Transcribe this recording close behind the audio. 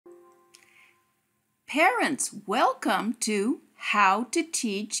Parents, welcome to How to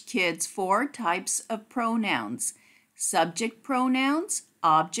Teach Kids 4 Types of Pronouns: subject pronouns,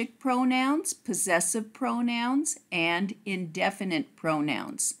 object pronouns, possessive pronouns, and indefinite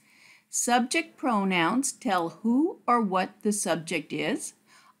pronouns. Subject pronouns tell who or what the subject is.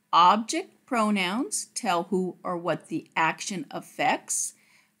 Object pronouns tell who or what the action affects.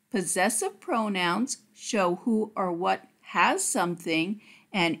 Possessive pronouns show who or what has something,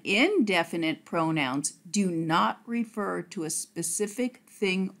 and indefinite pronouns do not refer to a specific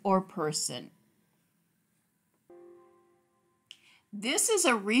thing or person. This is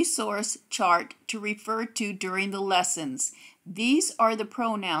a resource chart to refer to during the lessons. These are the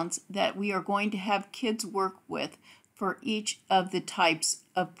pronouns that we are going to have kids work with for each of the types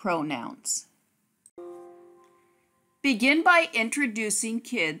of pronouns. Begin by introducing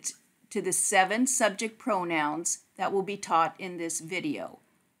kids to the 7 subject pronouns that will be taught in this video: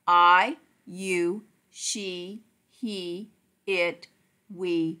 I, you, she, he, it,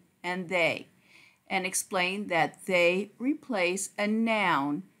 we, and they, and explain that they replace a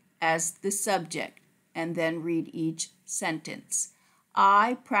noun as the subject, and then read each sentence.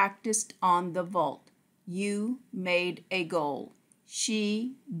 I practiced on the vault. You made a goal.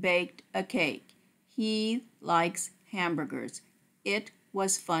 She baked a cake. He likes hamburgers. It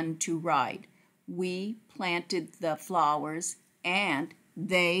was fun to ride. We planted the flowers, and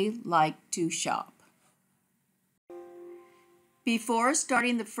they like to shop. Before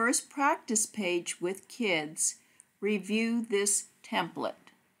starting the first practice page with kids, review this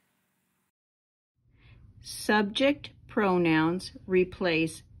template. Subject pronouns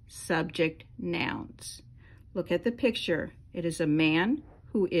replace subject nouns. Look at the picture. It is a man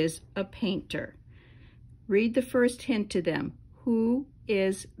who is a painter. Read the first hint to them. Who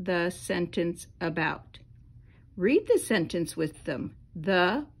is the sentence about? Read the sentence with them.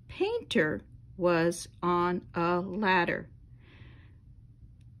 The painter was on a ladder.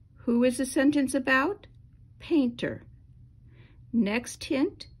 Who is the sentence about? Painter. Next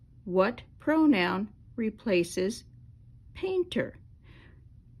hint, what pronoun replaces painter?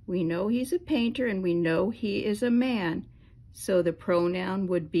 We know he's a painter and we know he is a man, so the pronoun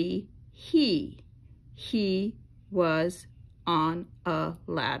would be he. He was on a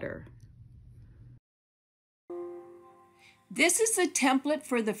ladder. This is the template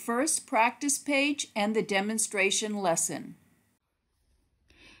for the first practice page and the demonstration lesson.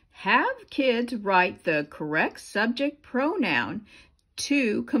 Have kids write the correct subject pronoun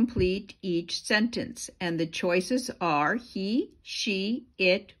to complete each sentence, and the choices are he, she,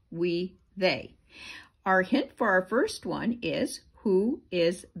 it, we, they. Our hint for our first one is, who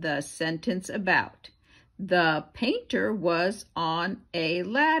is the sentence about? The painter was on a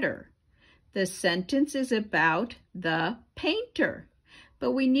ladder. The sentence is about the painter,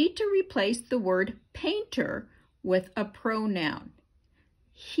 but we need to replace the word painter with a pronoun.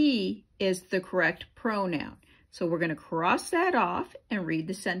 He is the correct pronoun. So we're going to cross that off and read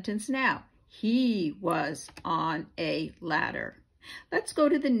the sentence now. He was on a ladder. Let's go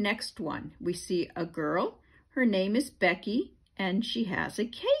to the next one. We see a girl. Her name is Becky, and she has a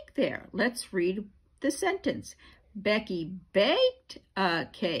cake there. Let's read the sentence. Becky baked a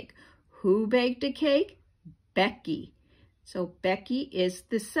cake. Who baked a cake? Becky. So Becky is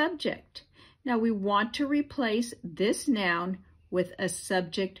the subject. Now we want to replace this noun with a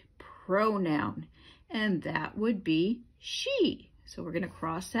subject pronoun, and that would be she. So we're going to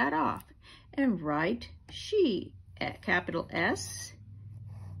cross that off and write she, capital S-H-E.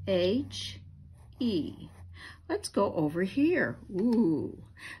 Let's go over here. Ooh,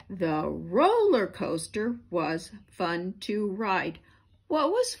 the roller coaster was fun to ride.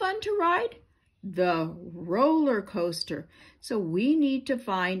 What was fun to ride? The roller coaster. So we need to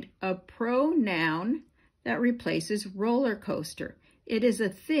find a pronoun that replaces roller coaster. It is a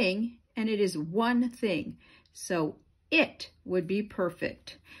thing, and it is one thing. So it would be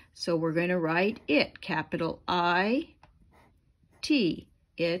perfect. So we're going to write it, capital I-T.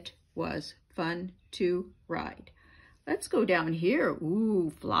 It was fun to ride. Let's go down here.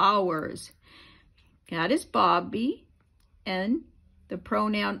 Ooh, flowers. That is Bobby, and the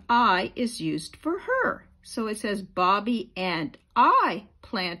pronoun I is used for her. So it says Bobby and I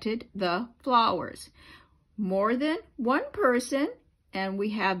planted the flowers. More than one person, and we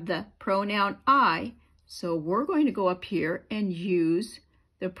have the pronoun I, so we're going to go up here and use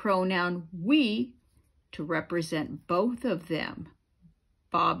the pronoun we to represent both of them,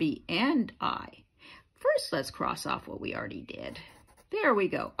 Bobby and I. First, let's cross off what we already did. There we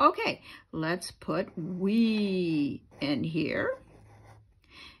go. Okay, let's put we in here.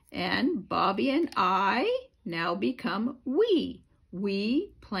 And Bobby and I now become we.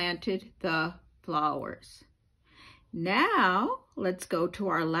 We planted the flowers. Now, let's go to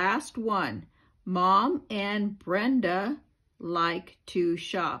our last one. Mom and Brenda like to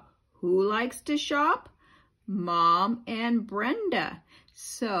shop. Who likes to shop? Mom and Brenda.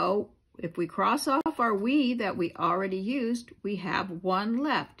 So, if we cross off our we that we already used, we have one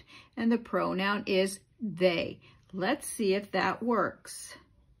left, and the pronoun is they. Let's see if that works.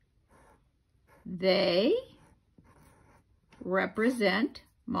 They represent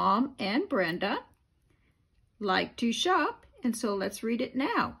Mom and Brenda like to shop, and so let's read it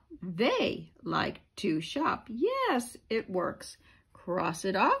now. They like to shop. Yes, it works. Cross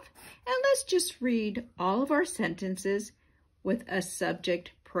it off, and let's just read all of our sentences with a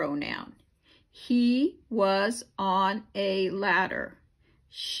subject pronoun. He was on a ladder.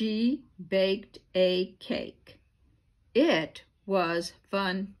 She baked a cake. It was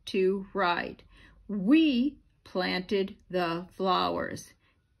fun to ride. We planted the flowers.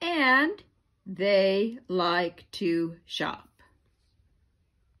 And they like to shop.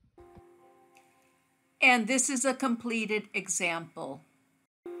 And this is a completed example.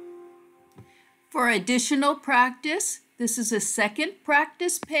 For additional practice, this is a second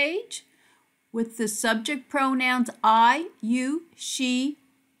practice page with the subject pronouns I, you, she,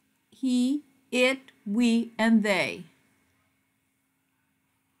 he, it, we, and they.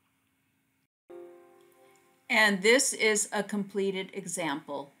 And this is a completed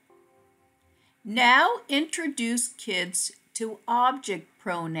example. Now introduce kids to object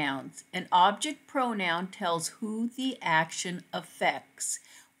pronouns. An object pronoun tells who the action affects.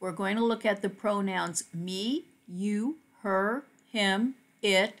 We're going to look at the pronouns me, you, her, him,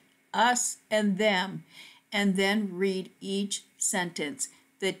 it, us, and them, and then read each sentence.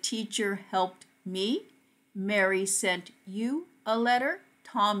 The teacher helped me. Mary sent you a letter.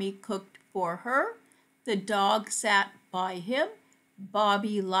 Tommy cooked for her. The dog sat by him.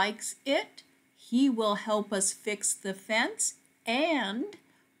 Bobby likes it. He will help us fix the fence. And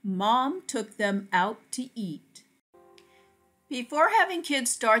Mom took them out to eat. Before having kids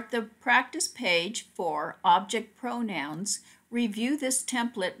start the practice page for object pronouns, review this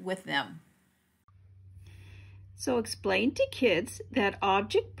template with them. So explain to kids that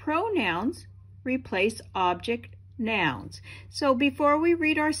object pronouns replace object nouns. So before we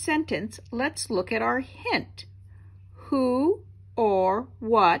read our sentence, let's look at our hint. Who or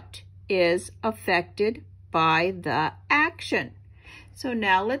what is affected by the action? So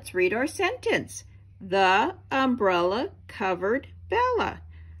now let's read our sentence. The umbrella covered Bella.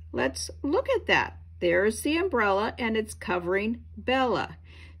 Let's look at that. There's the umbrella and it's covering Bella.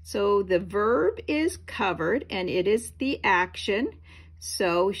 So the verb is covered and it is the action.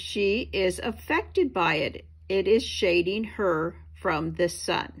 So she is affected by it. It is shading her from the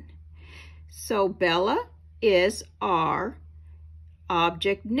sun. So Bella is our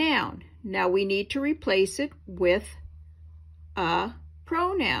object noun. Now we need to replace it with a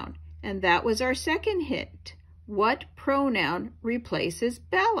pronoun. And that was our second hint. What pronoun replaces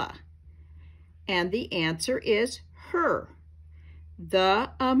Bella? And the answer is her. The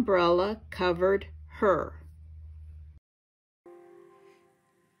umbrella covered her.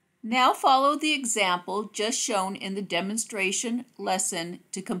 Now follow the example just shown in the demonstration lesson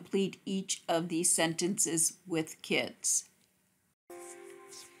to complete each of these sentences with kids.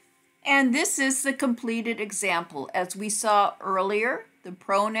 And this is the completed example. As we saw earlier, the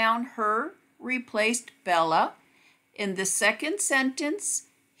pronoun her replaced Bella. In the second sentence,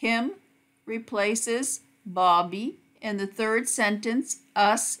 him replaces Bobby. In the third sentence,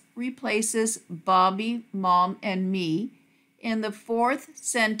 us replaces Bobby, Mom, and me. In the fourth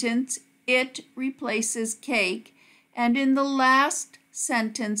sentence, it replaces cake. And in the last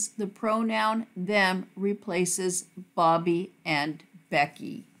sentence, the pronoun them replaces Bobby and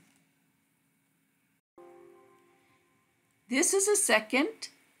Becky. This is a second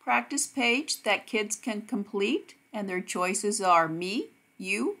practice page that kids can complete, and their choices are me,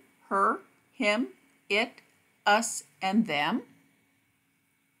 you, her, him, it, us, and them.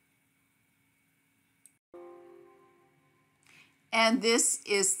 And this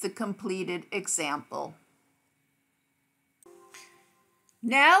is the completed example.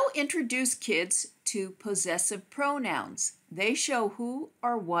 Now introduce kids to possessive pronouns. They show who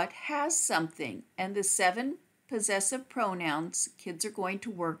or what has something, and the 7 possessive pronouns kids are going to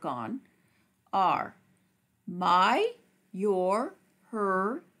work on are my, your,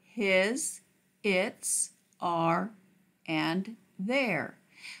 her, his, its, our, and their.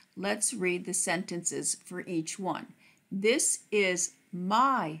 Let's read the sentences for each one. This is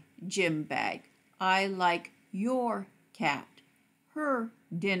my gym bag. I like your cat. Her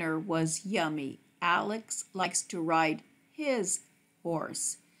dinner was yummy. Alex likes to ride his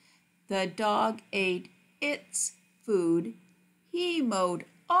horse. The dog ate its food. He mowed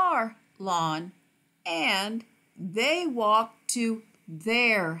our lawn. And they walked to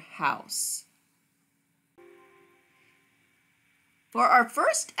their house. For our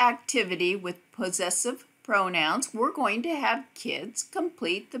first activity with possessive pronouns, we're going to have kids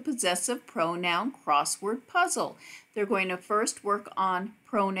complete the possessive pronoun crossword puzzle. They're going to first work on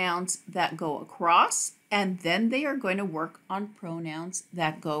pronouns that go across, and then they are going to work on pronouns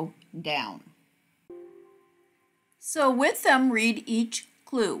that go down. So with them, read each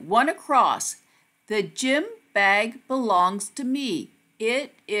clue. One across. The gym bag belongs to me.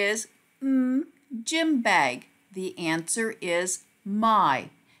 It is gym bag. The answer is my.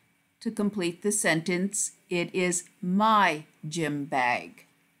 To complete the sentence, it is my gym bag.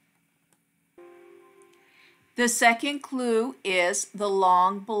 The second clue is the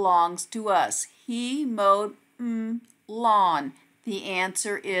lawn belongs to us. He mowed lawn. The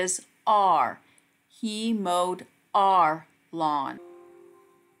answer is our. He mowed our lawn.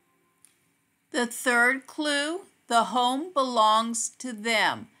 The third clue, the home belongs to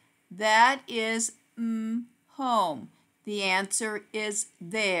them. That is home. The answer is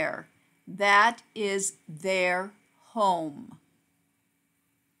their. That is their home.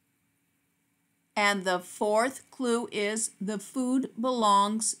 And the fourth clue is the food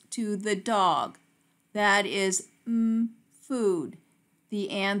belongs to the dog. That is food. The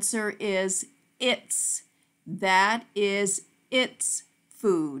answer is its. That is its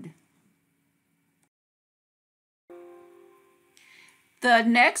food. The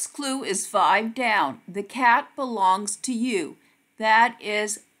next clue is 5 down. The cat belongs to you. That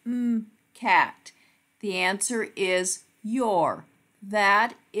is cat. The answer is your.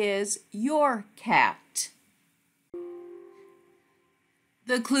 That is your cat.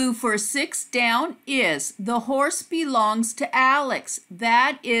 The clue for 6 down is the horse belongs to Alex.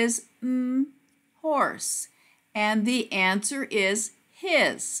 That is horse. And the answer is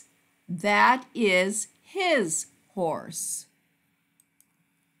his. That is his horse.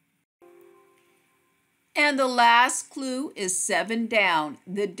 And the last clue is 7 down.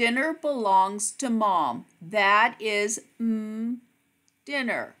 The dinner belongs to Mom. That is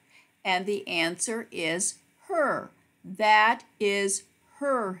dinner. And the answer is her. That is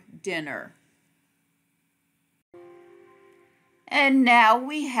her dinner. And now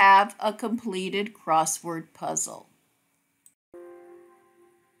we have a completed crossword puzzle.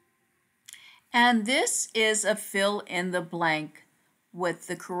 And this is a fill in the blank with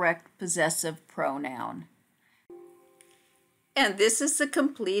the correct possessive pronoun. And this is the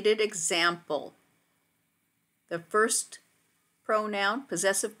completed example. The first pronoun,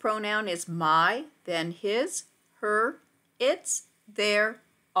 possessive pronoun, is my, then his, her, its, their,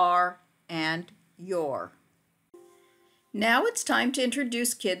 our, and your. Now it's time to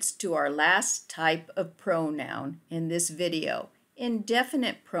introduce kids to our last type of pronoun in this video,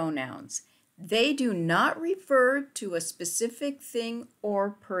 indefinite pronouns. They do not refer to a specific thing or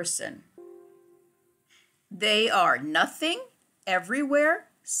person. They are nothing, everywhere,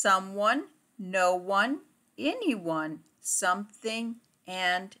 someone, no one, anyone, something,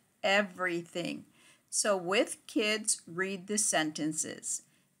 and everything. So with kids, read the sentences.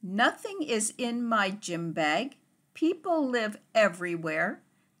 Nothing is in my gym bag. People live everywhere.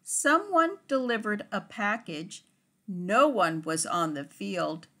 Someone delivered a package. No one was on the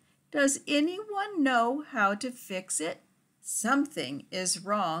field. Does anyone know how to fix it? Something is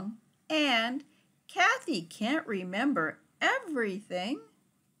wrong. And Kathy can't remember everything.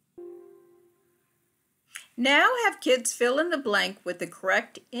 Now have kids fill in the blank with the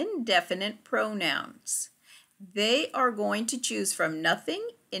correct indefinite pronouns. They are going to choose from nothing,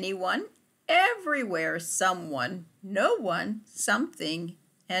 anyone, everywhere, someone, no one, something,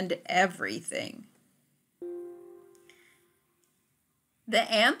 and everything. The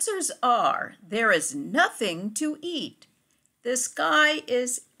answers are, there is nothing to eat. The sky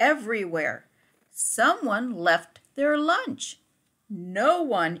is everywhere. Someone left their lunch. No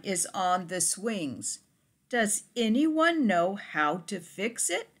one is on the swings. Does anyone know how to fix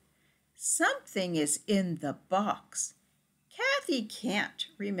it? Something is in the box. Kathy can't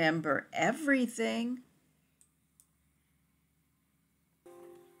remember everything.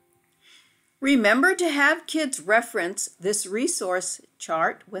 Remember to have kids reference this resource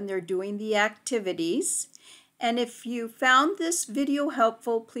chart when they're doing the activities. And if you found this video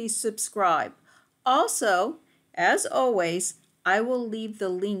helpful, please subscribe. Also, as always, I will leave the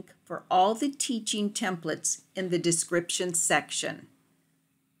link for all the teaching templates in the description section.